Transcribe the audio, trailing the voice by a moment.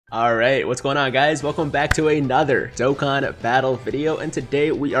Alright, what's going on guys? Welcome back to another Dokkan battle video, and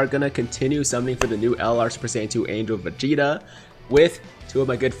today we are gonna continue summoning for the new LR Super Saiyan 2 Angel Vegeta with two of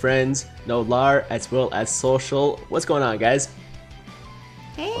my good friends, Nolar as well as Social. What's going on guys?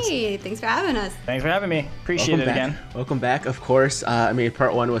 Hey, thanks for having us. Thanks for having me. Appreciate it again. Welcome back, of course. I mean,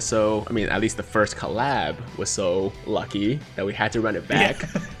 part one was so, at least the first collab was so lucky that we had to run it back.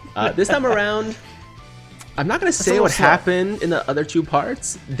 Yeah. This time around, I'm not going to say what happened in the other two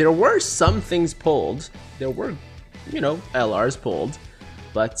parts. There were some things pulled. There were, LRs pulled.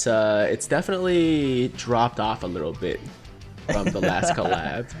 But it's definitely dropped off a little bit from the last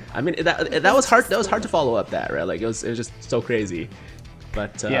collab. I mean, that was hard. That was hard to follow up that, right? Like, it was just so crazy.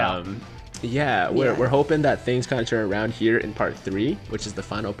 But we're hoping that things kind of turn around here in part 3, which is the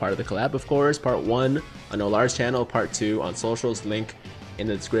final part of the collab, of course. Part 1 on Nolar's channel, part 2 on Social's, link in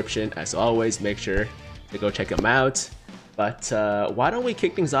the description. As always, make sure to go check them out. But why don't we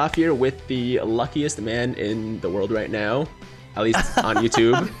kick things off here with the luckiest man in the world right now, at least on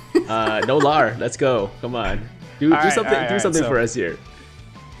YouTube. Nolar, let's go. Come on, do something for us here.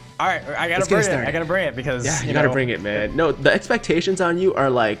 All right, I gotta bring it because you gotta bring it, man. No, the expectations on you are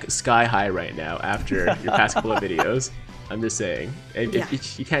like sky high right now after your past couple of videos. I'm just saying,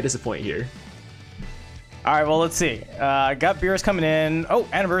 you can't disappoint here. All right, well, let's see. Got beers coming in. Oh,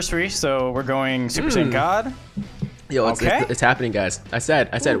 anniversary, so we're going Super Saiyan God. Yo, it's happening, guys. I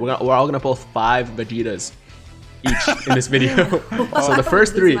said we're all gonna pull 5 Vegetas each in this video. So the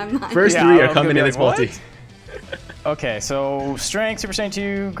first three are coming in as multi. Okay, so Strength, Super Saiyan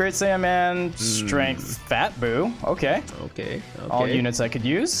 2, Great Saiyan Man, Strength, Fat Boo. Okay. All units I could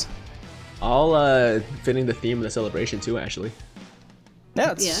use. All fitting the theme of the celebration too, actually.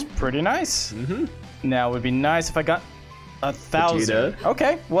 Yeah, it's pretty nice. Now it would be nice if I got 1,000. Vegeta.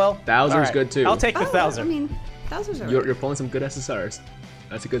 Okay, well, 1,000's good too. I'll take the 1,000. I mean, 1,000's alright. You're pulling some good SSRs.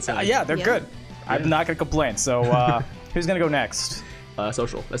 That's a good sign. Yeah, they're good. I'm not gonna complain. So who's gonna go next?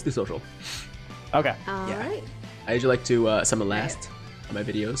 Social. Let's do Social. Okay. All right. I usually like to summon last on my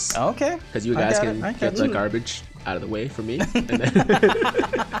videos. Okay. Because you guys can get the garbage out of the way for me, and then,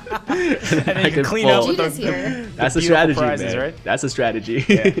 I can clean up with That's the strategy, man. Right? That's a strategy.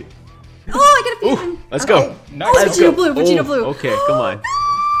 Yeah. Oh, I got a fusion. Let's go. Nice. Vegeta Blue. Vegeta Blue. Okay, come on.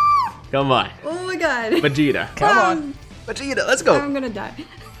 Come on. Oh my God. Vegeta. Come on. Vegeta, let's go. I'm gonna die.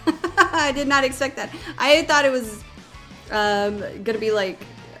 I did not expect that. I thought it was gonna be like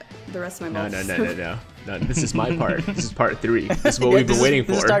the rest of my mouth. No, this is my part. This is part 3. This is what we've been waiting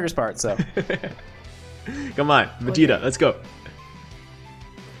for. This is Tiger's part, so. Come on, Vegeta, let's go.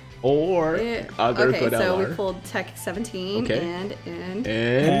 Or other okay, so LR. we pulled Tech 17 and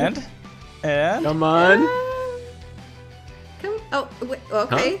come on.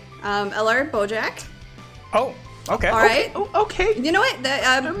 Okay. LR Bojack. Oh, okay. All right. Okay. You know what?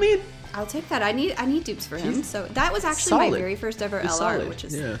 I mean, I'll take that. I need dupes for him. So that was actually my very first ever LR, which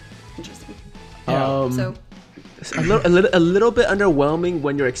is interesting. So a little bit underwhelming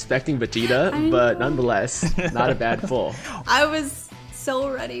when you're expecting Vegeta, but nonetheless, not a bad pull. I was so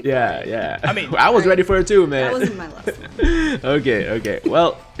ready for it. Yeah. I mean, I was ready for it too, man. That wasn't my last one. Okay.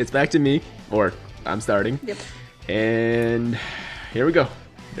 Well, it's back to me, or I'm starting. Yep. And here we go.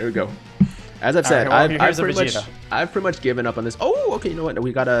 As I've said, I've pretty much given up on this. Oh, okay. You know what?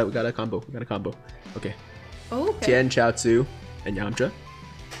 We got a combo. Okay. Oh, okay. Tien, Chaozu, and Yamcha.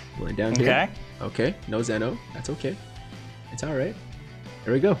 Going down here. Okay. No Zeno. That's okay. It's all right.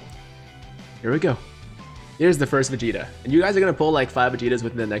 Here we go. Here's the first Vegeta, and you guys are gonna pull like 5 Vegetas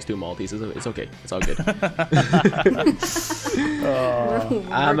within the next 2 multis. It's okay. It's all good.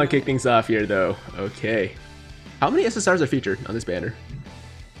 I'm gonna kick things off here, though. Okay. How many SSRs are featured on this banner?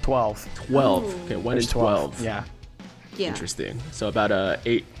 12. 12. Okay, 1 in 12. Yeah. Interesting. So about a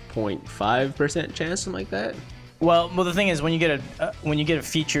 8.5% chance, something like that. Well, the thing is, when you get a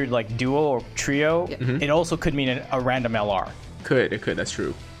featured like duo or trio, it also could mean a random LR. It could. That's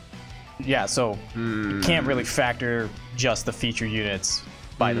true. Yeah, so you can't really factor just the featured units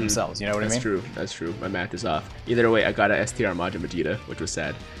by themselves. You know what I mean? That's true. My math is off. Either way, I got a STR Majin Vegeta, which was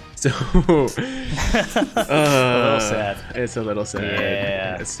sad. So a little sad. It's a little sad.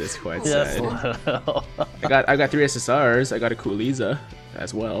 Yeah, it's quite sad. I got 3 SSRs. I got a Cooliza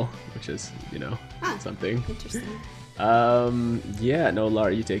as well, which is something. Interesting. Yeah,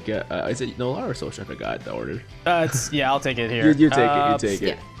 Nolar, you take it. Is it Nolar or Social? I forgot the order. I'll take it here. You take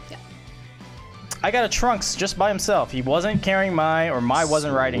it. Yeah. I got a Trunks just by himself. He wasn't carrying my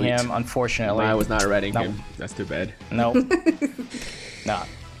wasn't riding him, unfortunately. I was not riding him. That's too bad. No. Not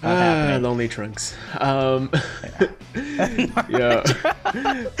happening. Lonely Trunks.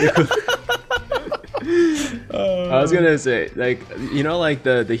 I was gonna say, like, you know, like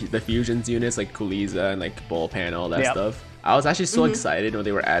the fusions units, like Kuliza and like Bullpan, all that stuff. I was actually so excited when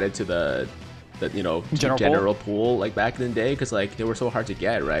they were added to the you know, general pool, like back in the day, because like they were so hard to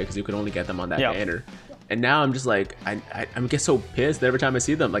get, right? Because you could only get them on that banner. And now I'm just like, I'm get so pissed every time I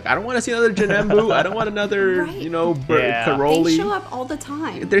see them. Like, I don't want to see another Janembu. I don't want another, you know, Karoli. They show up all the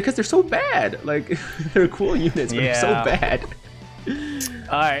time. Because they're so bad. Like, they're cool units, but they're so bad.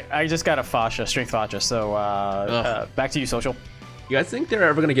 Alright, I just got a Fasha, strength Fasha, so back to you, Social. You guys think they're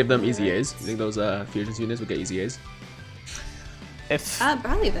ever going to give them easy A's? You think those fusions units would get easy A's?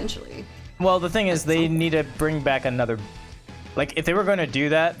 Probably eventually. Well, the thing is, they need to bring back another... Like, if they were going to do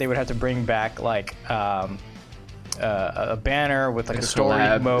that, they would have to bring back, like, a banner with, like, a story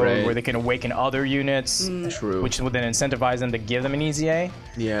collab, mode where they can awaken other units. True. Which would then incentivize them to give them an easy A.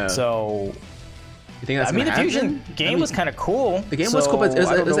 Yeah. So... You think that's the fusion game was kind of cool. The game was cool, but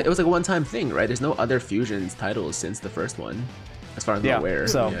it was like a one-time thing, right? There's no other fusions titles since the first one, as far as I'm aware.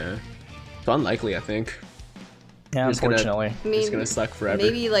 So it's unlikely, I think. Yeah, unfortunately. It's gonna suck forever.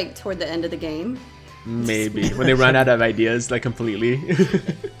 Maybe like toward the end of the game. Maybe when they run out of ideas, like completely.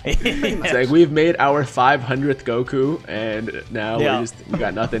 It's like we've made our 500th Goku, and now we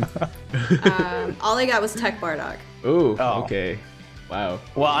got nothing. All I got was Tech Bardock. Ooh, okay. Wow.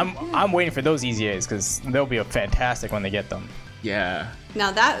 Well, I'm waiting for those easy A's because they'll be fantastic when they get them. Yeah.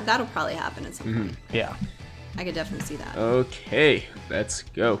 Now that'll probably happen at some point. Yeah. I could definitely see that. Okay, let's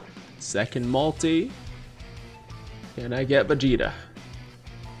go. Second multi. Can I get Vegeta?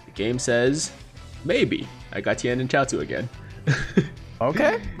 The game says maybe. I got Tien and Chaozu again.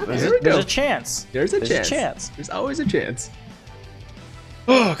 Okay. There's a chance. There's a chance. There's always a chance.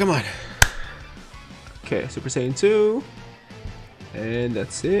 Oh, come on. Okay, Super Saiyan 2. And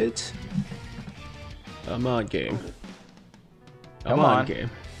that's it. Come on, game. Come on, game.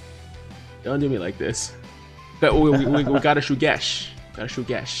 Don't do me like this. We got a Shugesh.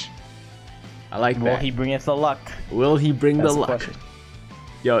 I like that. Will he bring us the luck? Will he bring That's the luck?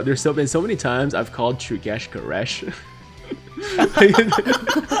 Yo, there's been so many times I've called Shugesh Koresh.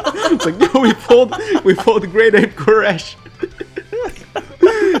 It's like, yo, we pulled Great Ape Koresh.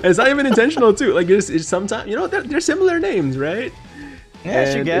 It's not even intentional too. Like it's sometimes, you know, they're similar names, right? Yeah,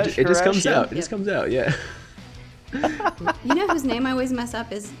 and Shugesh, it just comes out. It just comes out. Yeah. You know whose name I always mess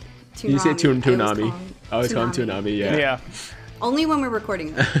up is Toonami. You say Toonami. I always call him Toonami. Yeah. Only when we're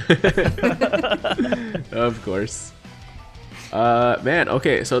recording them. Of course. Man,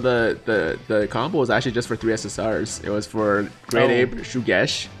 okay, so the combo was actually just for 3 SSRs. It was for Great Ape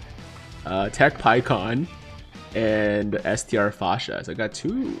Shugesh, Tech Pycon, and STR Fasha. So I got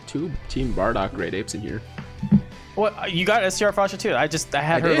two Team Bardock Great Apes in here. What, you got STR Fasha too? I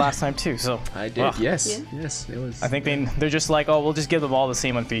had her last time too. So I did. Yes. It was. I think they're just like, oh, we'll just give them all the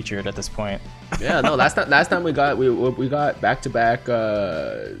same unfeatured at this point. Yeah. No. Last time we got back to back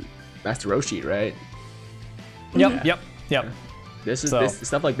Master Roshi, right? Yep. This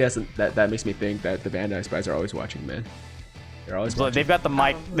stuff like this that makes me think that the Bandai spies are always watching, man. They're always watching. They've got the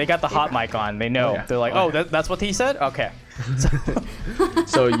mic. They got the hot mic on. They know. They're like, that's what he said. Okay.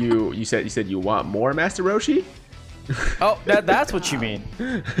 So you said you want more Master Roshi? Oh, that's what you mean.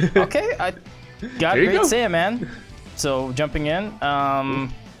 Okay, I got Great Saiyan, man. So jumping in,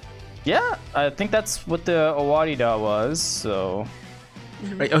 yeah, I think that's what the Owarida was. So,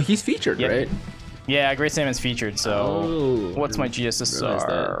 right. Oh, he's featured, right? Yeah, Great Saiyan's featured. So, what's my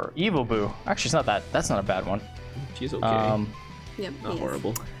GSSR? Evil Boo. Actually, it's not that. That's not a bad one. She's okay. Not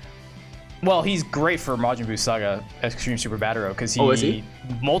horrible. Well, he's great for Majin Buu Saga Extreme Super Battle because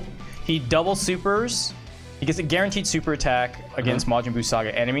he double supers. He gets a guaranteed super attack against Majin Buu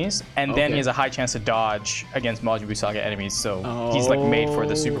Saga enemies, and then he has a high chance to dodge against Majin Buu Saga enemies. So he's like made for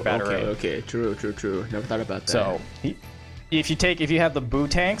the super battle. Okay, true. Never thought about that. So if you have the Buu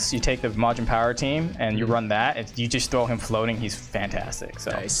tanks, you take the Majin Power team and you run that, and you just throw him floating. He's fantastic.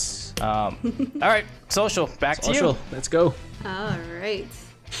 So nice. All right, Social, back to you. Let's go. All right.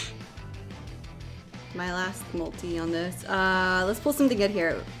 My last multi on this. Let's pull something good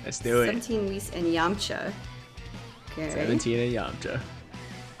here. Let's do it. 17 Whis and Yamcha. Okay. 17 and Yamcha.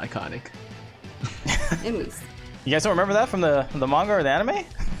 Iconic. And Whis. You guys don't remember that from the manga or the anime?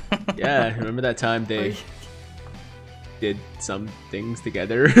 Yeah, remember that time they did some things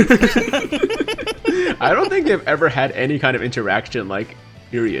together? I don't think they've ever had any kind of interaction, like,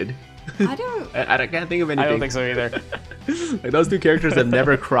 period. I don't. I can't think of anything. I don't think so either. Like, those two characters have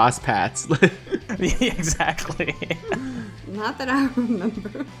never crossed paths. Exactly. Not that I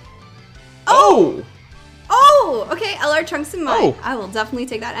remember. Oh! Okay, LR Trunks and Mai. I will definitely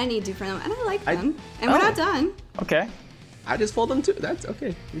take that. I need to for them, and I like them. And we're not done. Okay. I just fold them too. That's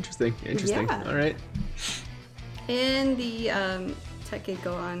okay. Interesting. Yeah. All right. And the tech could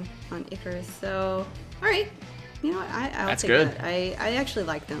go on Icarus. So, all right. You know what? I'll That's take good. that. I actually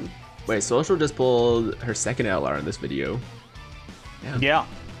like them. Wait, Social just pulled her second LR in this video. Yeah.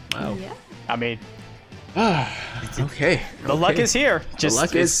 Wow. Yeah. I mean, Okay. the luck is here. The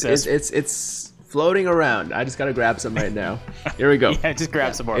luck is it's floating around. I just gotta grab some right now. Here we go. Yeah, just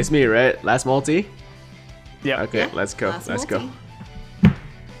grab some more. It's me, right? Last multi. Yeah. Okay, Yeah, let's go. last Let's go. multi.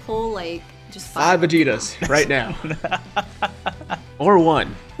 Pull like just 5 Vegetas right now. Or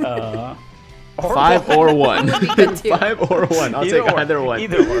 1. 5 or 1. Would be good too. 5 or 1. I'll take either one.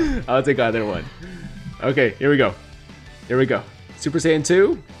 Either one. I'll take either one. Okay, here we go. Here we go. Super Saiyan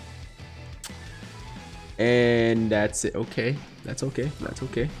 2. And that's it. Okay. That's okay. That's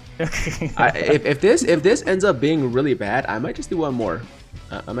okay. If this ends up being really bad, I might just do one more.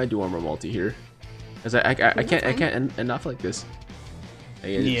 I might do one more multi here. Cause I can't end off like this.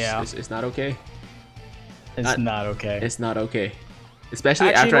 It's not okay. It's not okay. It's not okay. Especially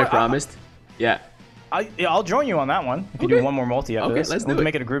Actually, after I promised. Yeah. I'll join you on that one. If you do one more multi after this. Let's do We'll it.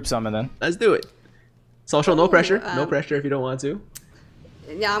 make it a group summon then. Let's do it. Social, no pressure. No pressure if you don't want to.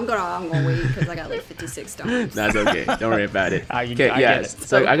 Yeah, I'm gonna wait because I got like 56 stones. That's okay. Don't worry about it. I Okay, get yeah. it.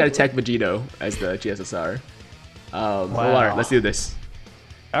 So I gotta tech Vegeta as the GSSR. Nolar, let's do this.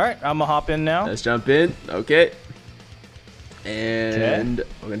 All right, I'm gonna hop in now. Let's jump in. Okay. And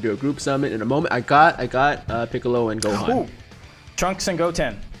we're gonna do a group summon in a moment. I got Piccolo and Gohan. Ooh. Trunks and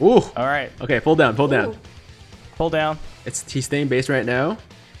Goten. Ooh. All right, Okay, pull down. Ooh. pull down. He's staying base right now.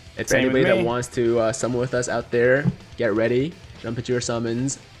 If Same with anybody that me. wants to summon with us out there, get ready. Jump into your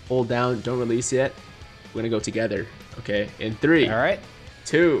summons. Hold down. Don't release yet. We're gonna go together. Okay. In 3, All right.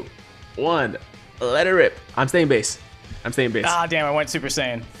 2, 1. Let it rip. I'm staying base. Ah, damn! I went Super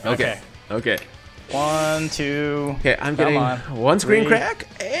Saiyan. Okay. Okay. 1, 2. Okay. I'm Come getting on. one screen 3. crack,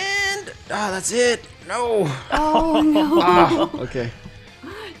 and that's it. No. Oh no. Okay.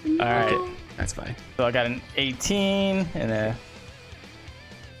 All right. That's fine. So I got an 18 and a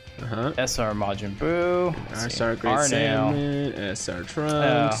SR Majin Buu. SR Great Arnale. Salmon, SR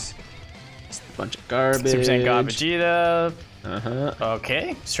Trunks. Just a bunch of garbage. Super Saiyan God Vegeta. Uh-huh.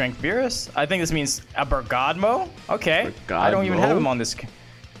 Okay. Strength Beerus. I think this means a Bergadmo. Okay. I don't even Bergadmo? have him on this.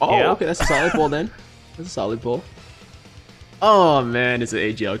 Oh, Yeah. okay. That's a solid pull then. That's a solid pull. Oh, man. It's an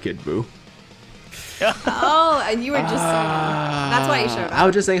AGL Kid Boo. Oh, and you were just saying. That's why you showed up. I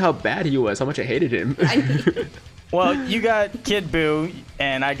was just saying how bad he was, how much I hated him. Well, you got Kid Buu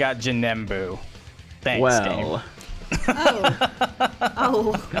and I got Janem Buu. Thanks, Well,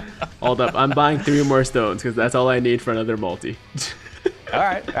 Oh. hold up. I'm buying 3 more stones because that's all I need for another multi. All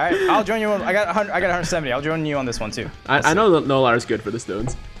right. I'll join you on. I got 170. I'll join you on this one too. I know that Nolar is good for the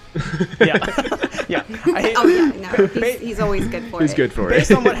stones. Yeah. Yeah. Oh yeah, no, he's always good for it. He's good for it.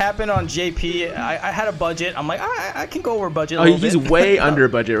 Based on what happened on JP, I had a budget. I'm like, I can go over budget a Oh, little he's bit. way under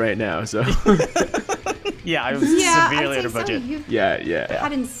budget right now, so. Yeah, I was Yeah, severely I'd under say so. budget. You've Yeah.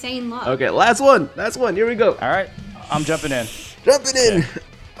 had insane luck. Okay, last one. Here we go. All right, I'm jumping in. Jumping in.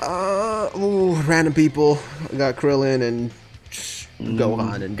 Random people. I got Krillin and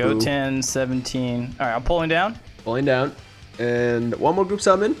Gohan and Boo. Goten 17. All right, I'm pulling down. Pulling down. And one more group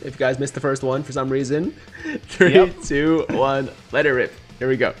summon. If you guys missed the first one for some reason. 3, Yep. 2, 1. Let it rip. Here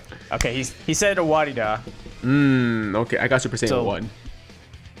we go. Okay, he said a Wadida. Okay, I got Super Saiyan So- 1.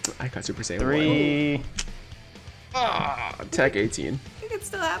 I got Super Saiyan 1. 3. Tech 18. It could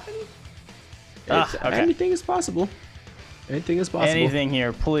still happen. Okay. Anything is possible. Anything is possible. Anything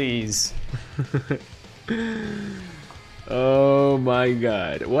here, please. Oh my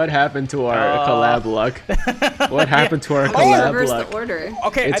god. What happened to our collab luck? What happened to our Let's collab reverse luck? the order.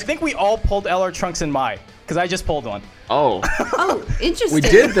 Okay, I think we all pulled LR Trunks in Mai, because I just pulled one. Oh, Oh, interesting. we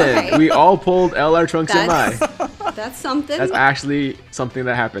did then. Okay. We all pulled LR Trunks and Mai. That's something. That's actually something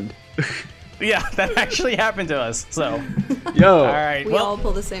that happened. Yeah, that actually happened to us. So, Yo. all right. we all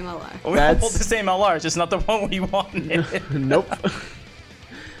pull the same LR. we all That's- pulled the same LR, it's just not the one we wanted. Nope.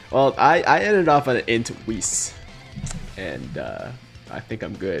 Well, I ended off on an int Whis. And I think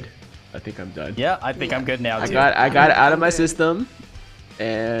I'm good. I think I'm done. Yeah, I think I'm good now I too. got it out of my good. system.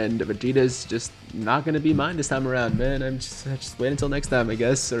 And Vegeta's just not gonna be mine this time around, man. I'm just wait until next time, I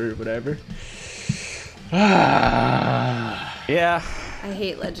guess, or whatever. Yeah, I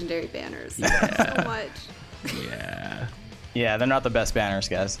hate legendary banners so much. Yeah. yeah, they're not the best banners,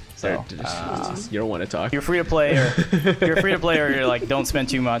 guys. So You don't want to talk. you're free to play, or you're like, don't spend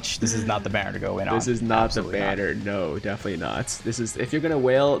too much. This is not the banner to go in on. This is not Absolutely the banner. No, definitely not. This is if you're gonna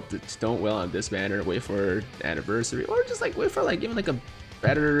wail, just don't wail on this banner. Wait for anniversary, or just like wait for like even like a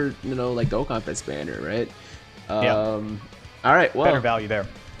better, like Dokkan Fest banner, right? All right, well, better value there.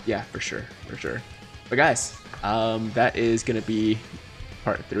 Yeah, for sure. But guys, that is gonna be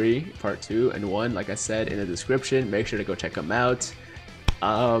part 3, part 2, and 1. Like I said in the description, make sure to go check them out.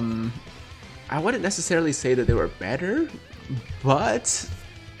 I wouldn't necessarily say that they were better, but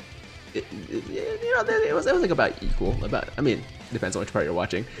it was like about equal. I mean, depends on which part you're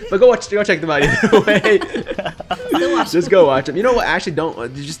watching. But go check them out either way. Just go watch them. You know what? Actually,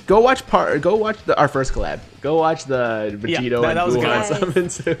 just go watch our first collab. Go watch the Vegeta and Gohan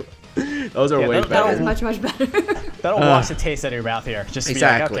summons. Those are way better. That was much better. That'll wash the taste out of your mouth here. Just to be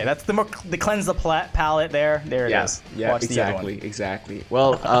like, okay, that's the cleanse the palate there. There it is. Yeah, exactly.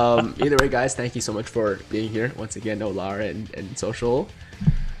 Well, either way, guys, thank you so much for being here once again, Nolar and Social.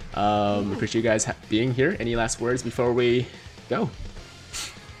 Appreciate you guys being here. Any last words before we go?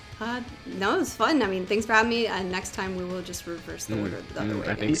 No, it was fun. I mean, thanks for having me. And next time we will just reverse the order the other way.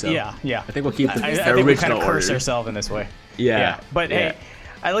 I think so. Yeah. I think we'll keep the I think we kind of curse order. ourselves in this way. Yeah. But hey,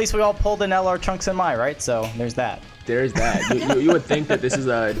 at least we all pulled in LR Trunks and Mai, right? So there's that. There's that. You would think that this is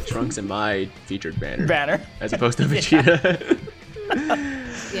a Trunks and Mai featured banner. As opposed to Vegeta.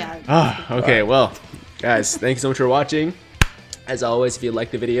 Okay, well, guys, thank you so much for watching. As always, if you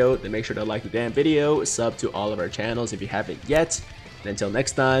liked the video, then make sure to like the damn video, sub to all of our channels if you haven't yet. And until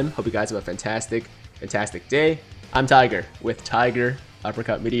next time, hope you guys have a fantastic day. I'm Tiger with Tiger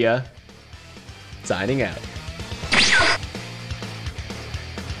Uppercut Media, signing out.